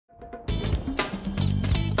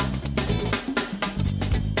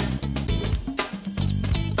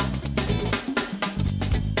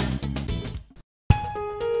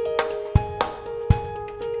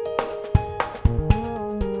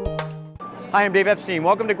Hi, I'm Dave Epstein.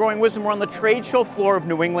 Welcome to Growing Wisdom. We're on the trade show floor of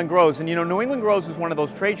New England Grows. And you know, New England Grows is one of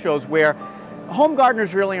those trade shows where home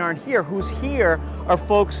gardeners really aren't here. Who's here are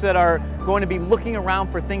folks that are going to be looking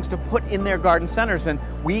around for things to put in their garden centers. And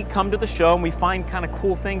we come to the show and we find kind of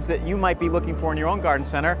cool things that you might be looking for in your own garden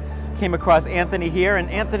center. Came across Anthony here. And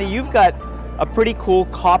Anthony, you've got a pretty cool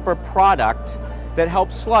copper product that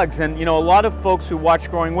helps slugs. And you know, a lot of folks who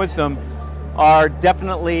watch Growing Wisdom are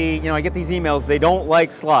definitely, you know, I get these emails, they don't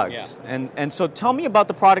like slugs. Yeah. And so tell me about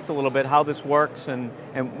the product a little bit, how this works and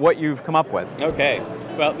what you've come up with. Okay,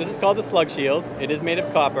 well, this is called the Slug Shield. It is made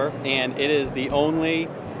of copper, and it is the only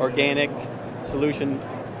organic solution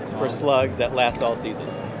for slugs that lasts all season.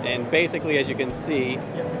 And basically, as you can see,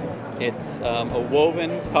 it's a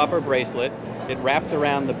woven copper bracelet. It wraps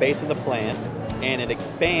around the base of the plant, and it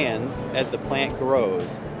expands as the plant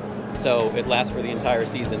grows. So it lasts for the entire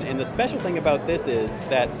season. And the special thing about this is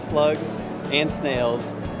that slugs and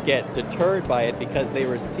snails get deterred by it because they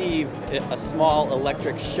receive a small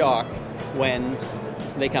electric shock when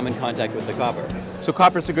they come in contact with the copper. So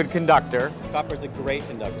copper's a good conductor. Copper's a great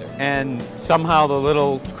conductor. And somehow the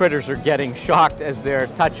little critters are getting shocked as they're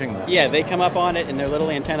touching this. Yeah, they come up on it and their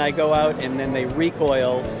little antennae go out, and then they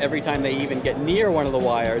recoil every time they even get near one of the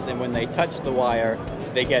wires, and when they touch the wire,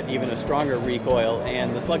 they get even a stronger recoil,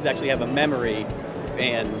 and the slugs actually have a memory,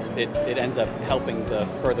 and it ends up helping the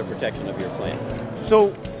further protection of your plants.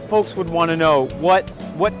 So folks would want to know, what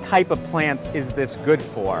type of plants is this good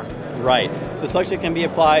for? Right. The Slug Shield can be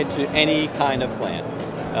applied to any kind of plant.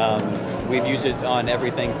 We've used it on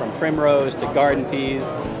everything from primrose to garden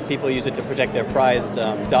peas. People use it to protect their prized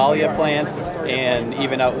dahlia plants, and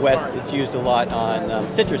even out west it's used a lot on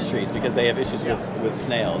citrus trees because they have issues with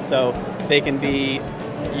snails. So they can be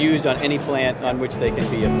used on any plant on which they can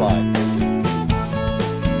be applied.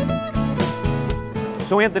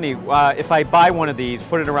 So Anthony, if I buy one of these,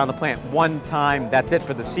 put it around the plant one time, that's it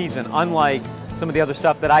for the season, unlike some of the other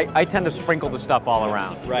stuff that I tend to sprinkle the stuff all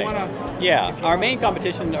around. Right. Yeah. Our main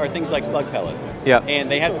competition are things like slug pellets. Yeah. And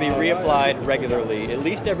they have to be reapplied regularly, at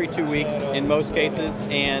least every 2 weeks in most cases,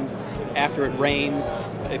 and after it rains,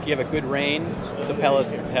 if you have a good rain, the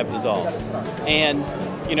pellets have dissolved. And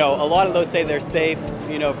you know, a lot of those say they're safe,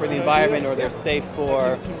 you know, for the environment, or they're safe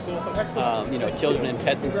for you know, children and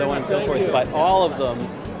pets and so on and so forth, but all of them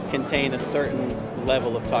contain a certain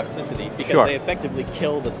level of toxicity because they effectively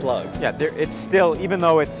kill the slugs. Yeah, it's still, even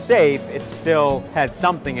though it's safe, it still has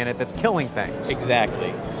something in it that's killing things.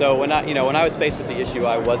 Exactly. So when I was faced with the issue,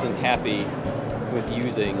 I wasn't happy with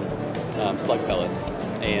using slug pellets,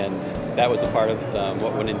 and that was a part of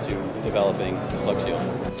what went into developing the Slug Shield.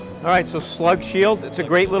 All right, so Slug Shield, it's a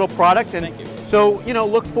great little product, and thank you. So you know,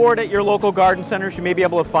 look for it at your local garden centers. You may be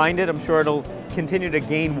able to find it. I'm sure it'll continue to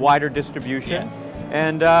gain wider distribution. Yes.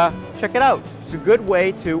 And check it out. It's a good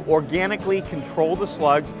way to organically control the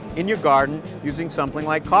slugs in your garden using something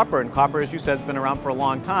like copper. And copper, as you said, has been around for a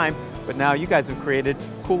long time, but now you guys have created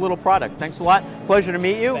a cool little product. Thanks a lot. Pleasure to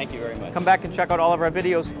meet you. Thank you very much. Come back and check out all of our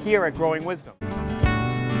videos here at Growing Wisdom.